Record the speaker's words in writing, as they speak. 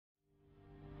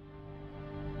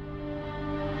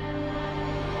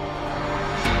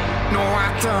No,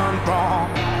 I done wrong,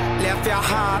 left your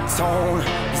heart torn.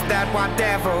 Is that what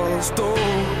devils do?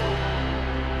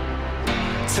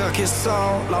 Took you so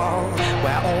long,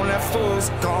 where only fools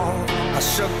go. I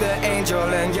shook the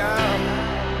angel in you.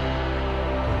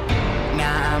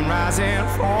 Now I'm rising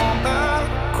from the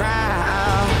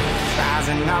ground,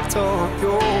 rising up to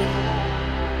you.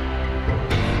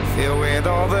 Filled with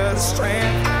all the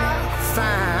strength I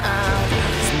find,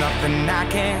 there's nothing I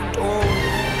can't do.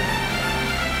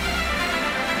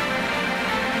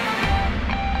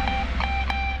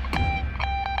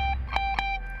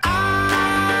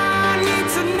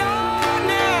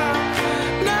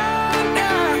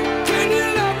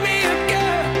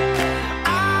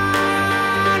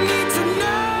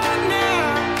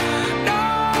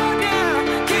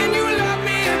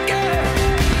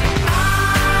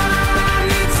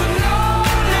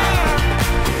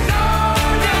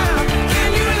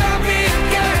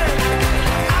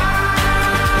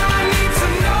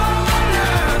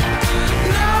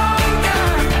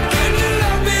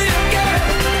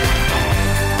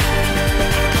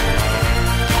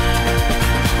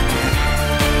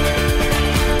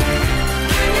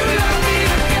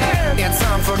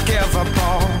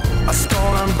 I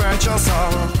stole and burnt your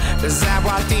soul. Is that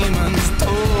what demons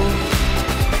do?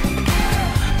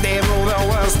 They rule the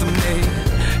world to me,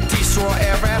 destroy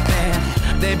everything.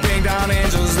 They bring down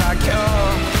angels like you.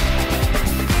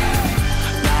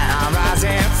 Now I'm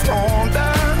rising from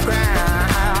the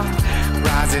ground,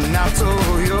 rising up to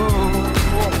you.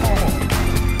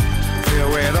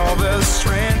 Filled with all the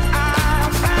strength I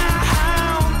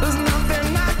found, there's nothing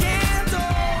I can't do.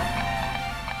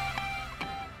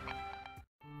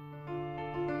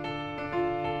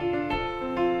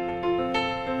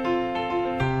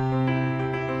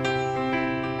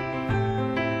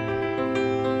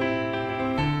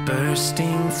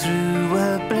 Bursting through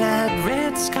a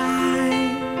blood-red sky,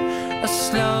 a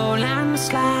slow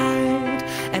landslide,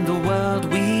 and the world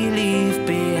we leave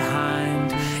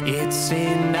behind. It's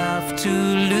enough to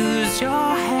lose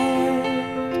your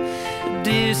head,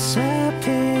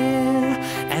 disappear,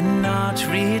 and not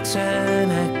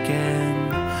return again.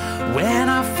 When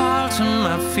I fall to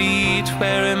my feet,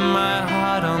 wearing my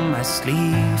heart on my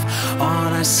sleeve,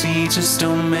 all I see just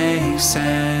don't make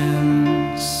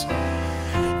sense.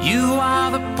 You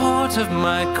are the port of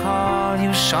my call,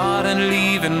 you shot and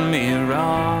leaving me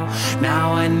raw.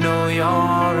 Now I know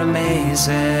you're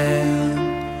amazing,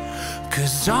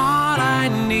 'cause all I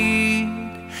need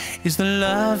is the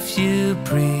love you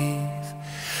breathe.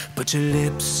 Put your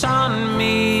lips on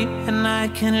me and I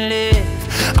can live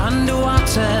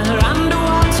underwater,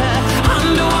 underwater,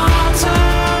 underwater.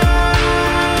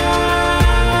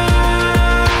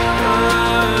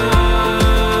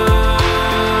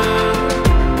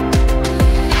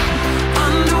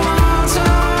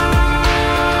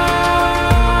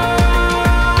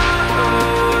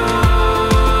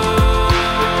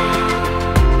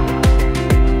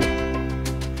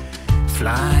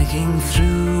 Flying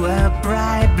through a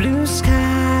bright blue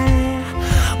sky,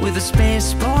 with a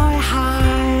space boy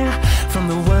high, from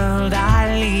the world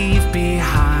I leave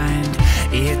behind.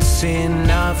 It's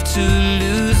enough to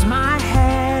lose my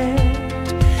head,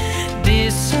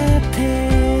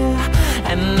 disappear,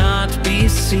 and not be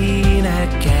seen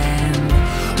again.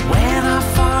 When I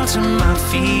fall to my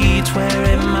feet,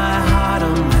 wearing my heart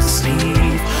on my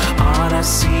sleeve, all I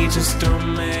see just don't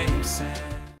make sense.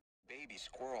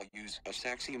 Use a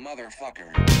sexy motherfucker.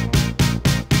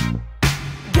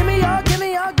 Give me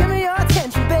your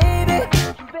attention, baby.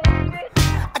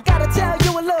 I gotta tell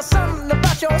you a little something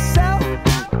about yourself.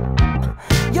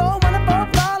 You're wonderful,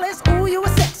 flawless, ooh, you a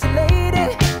sexy lady.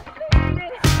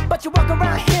 But you walk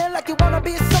around here like you wanna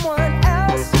be someone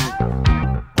else.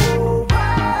 Oh,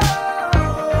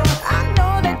 whoa. I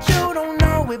know that you don't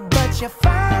know it, but you're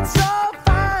fine.